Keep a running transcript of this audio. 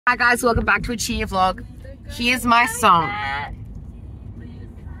Hi guys, welcome back to a cheer vlog. Here's my song.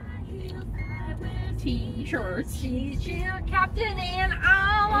 T-shirts, cheer captain and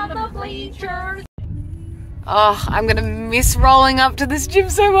all of the bleachers. Oh, I'm gonna miss rolling up to this gym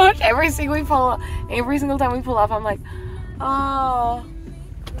so much. Every single time we pull up, I'm like, oh,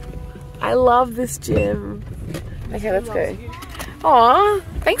 I love this gym. Okay, let's go. Aw,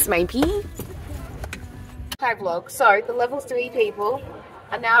 thanks, Mapey. Hi vlog. So the level 3 people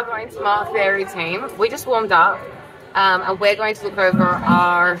are now going to mark their routine. We just warmed up, and we're going to look over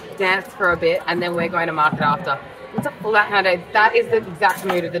our dance for a bit, and then we're going to mark it after. What's up for that kind of day? That is the exact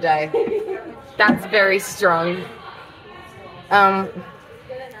mood of the day. That's very strong. Yeah,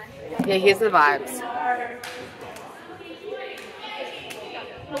 here's the vibes.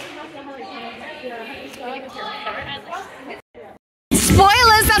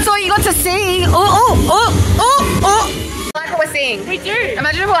 Spoilers, that's all you got to see. I like what we're seeing. We do.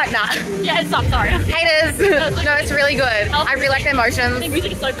 Imagine if we're like, nah. Yeah, it's not, sorry. Haters. No, it's really good. I really like their motions. I think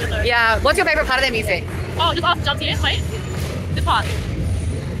music is so good though. Yeah. What's your favourite part of their music? Oh, just ask Jump here. Wait. This part.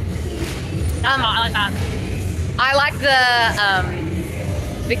 I like that. I like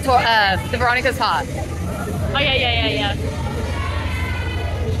the Veronica's part. Oh yeah.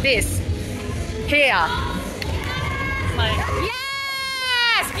 This. Here. Like,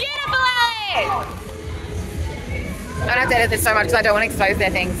 Yes! Beautifully! I don't have to edit this so much because I don't want to expose their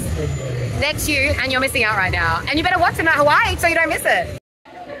things. Next you, and you're missing out right now. And you better watch them at Hawaii so you don't miss it.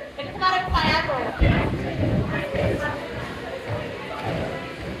 It's not a pineapple.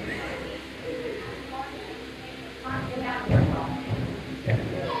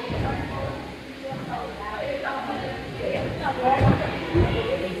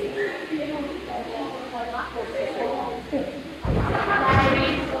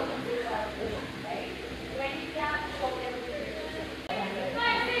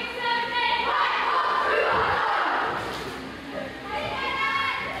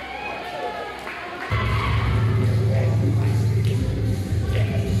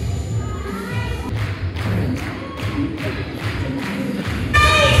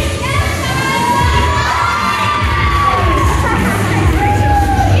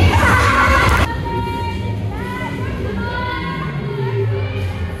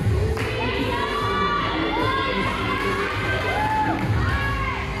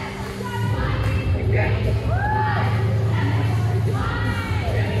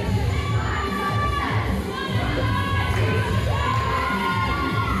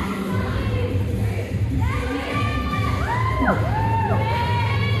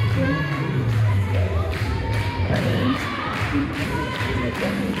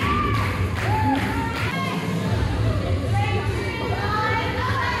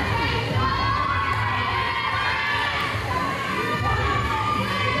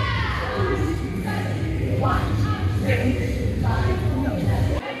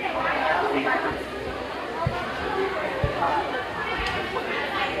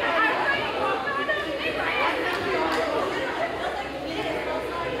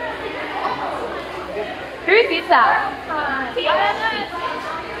 who's this at?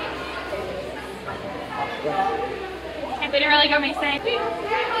 It didn't really got me saying.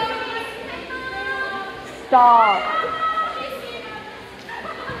 Stop.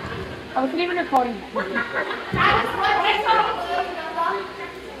 I wasn't even recording.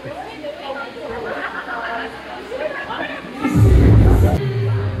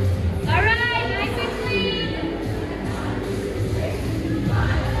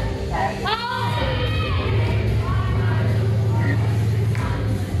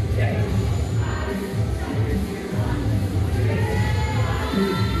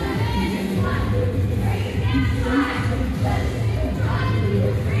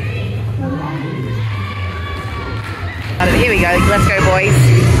 Here we go, let's go boys.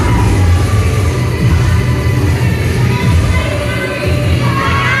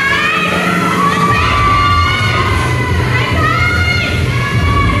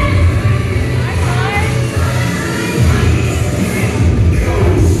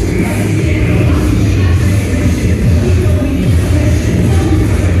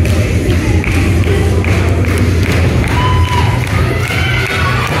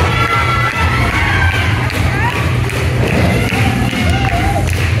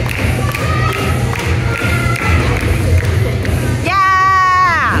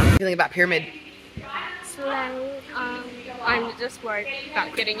 About pyramid. I'm just worried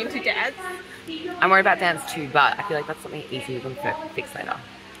about getting into dance. I'm worried about dance too, but I feel like that's something easy we can fix later.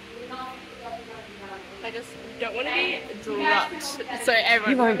 I just don't want to be dropped. So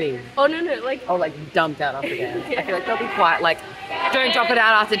everyone. You won't be. Oh no, like. Oh, like dumped out after dance. Yeah. I feel like they'll be quite like, don't drop it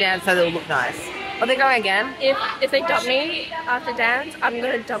out after dance so they'll look nice. Are they going again? If they dump me after dance, I'm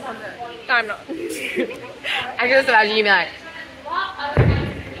gonna dump on them. No, I'm not. I can just imagine you be like,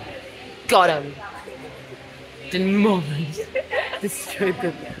 got him. Demolished. The stroke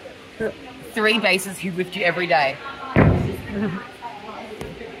of 3 bases who lift you every day.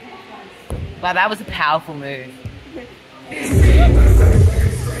 Wow, that was a powerful move.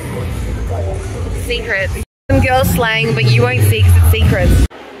 Secrets. Some girls slang, but you won't see because it's secrets.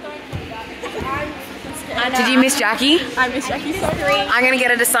 Did you miss Jackie? I miss Jackie so much. I'm gonna get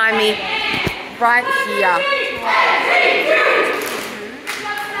her to sign me right here.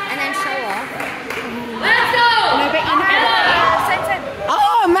 And then show off.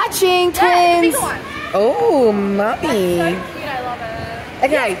 Oh, matching twins. Oh, mummy.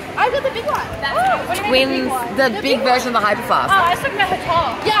 Okay, I got the big one. twins, the big version of the Hyperfast. Oh, I was talking about her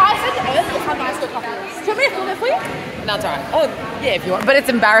top. Yeah, I said earlier how nice the top is. Do you want me to film it for you? No, it's alright. Oh, yeah, if you want. But it's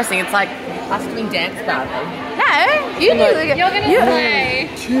embarrassing. It's like us doing dance badly. No, you do. You're gonna play.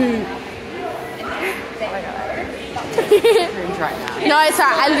 Right now. No, it's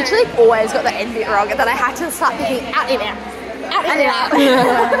alright. I literally always got the end bit wrong, and then I had to start thinking out and out. Out and out.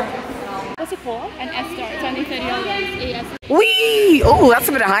 What's it for? An Esther. It's only $30. Wee! Oh, that's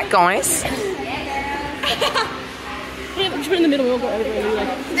a bit of height, guys. Just put it in the middle. We'll go over it.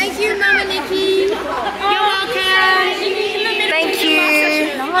 Thank you, Mama Nikki. You're welcome. Thank you.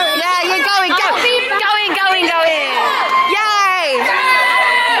 Yeah, you're going. Yay!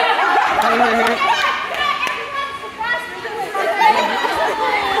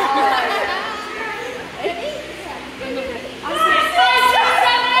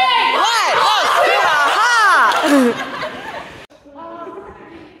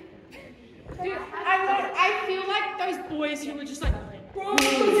 I feel like those boys who were just like, bro,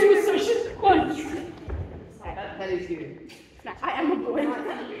 this was so shit. That is you. No, I am a boy.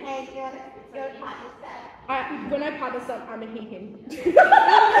 When I part this up, I'm a him.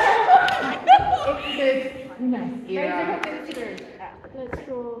 Let's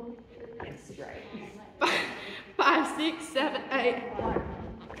go. 5, 6, 7, 8.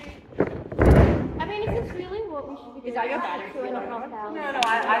 I mean, is this really what we should be doing? Is that your battery? No, No, I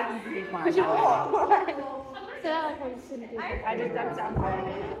use my So that like we shouldn't do that. I just dumped down.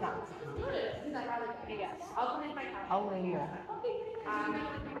 I'll lay you.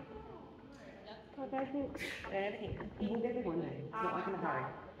 We'll get it one day. It's not like in a hurry.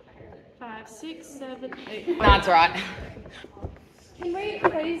 5, 6, 7, 8. That's right. Can we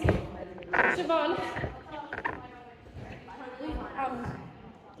please, Siobhan,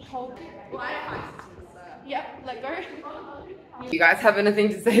 hold. Yep, let go. You guys have anything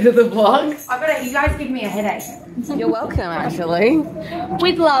to say to the vlog? You guys give me a headache. You're welcome, actually.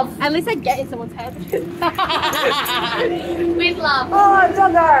 With love. At least I get in someone's head. With love. Oh,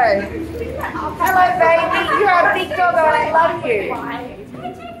 doggo! Hello, baby. You're a big doggo and I love you.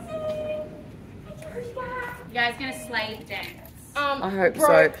 You guys gonna slay the dance? I hope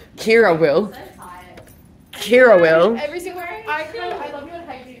so. Kira will. Kira will. Every single I love you and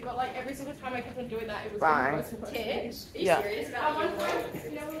hate you, but like every single time I kept on doing that, it was Fine. Tish, are you Yeah. serious about the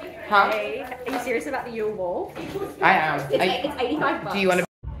Huh? Are you serious about the Yule Wall? I am. It's $85. Do you want to?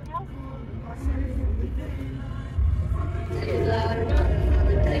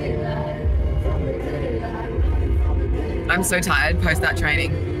 I'm so tired post that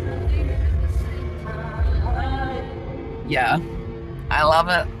training. Yeah. I love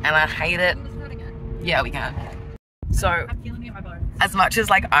it and I hate it. Yeah, we can. So, as much as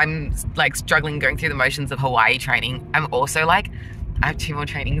like I'm like struggling going through the motions of Hawaii training, I'm also like, I have 2 more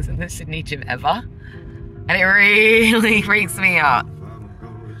trainings in the Sydney gym ever. And it really freaks me out.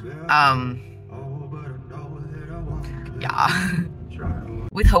 Yeah.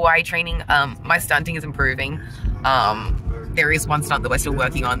 With Hawaii training, my stunting is improving. There is one stunt that we're still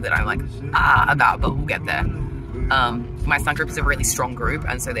working on that I'm like, about, but we'll get there. My stunt group is a really strong group,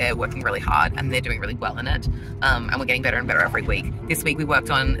 and so they're working really hard and they're doing really well in it. And we're getting better and better every week. This week we worked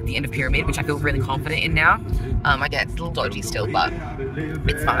on the end of pyramid, which I feel really confident in now. Again, it's a little dodgy still, but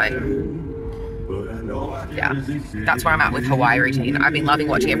it's fine. Yeah, that's where I'm at with Hawaii routine. I've been loving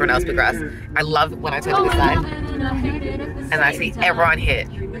watching everyone else progress. I love when I turn to the side and I see everyone hit,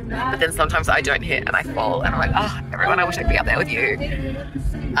 but then sometimes I don't hit and I fall and I'm like, oh, everyone, I wish I could be up there with you.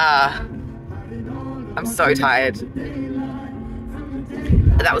 I'm so tired.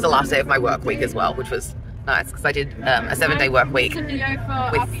 That was the last day of my work week as well, which was nice because I did a 7-day work week with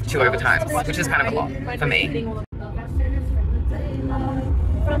 2 overtimes, which is kind of a lot for me.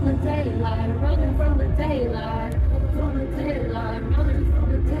 From the daylight, running from the daylight. From the daylight. Running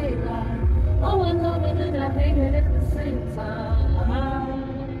from the daylight. Oh, I love it and I hate it.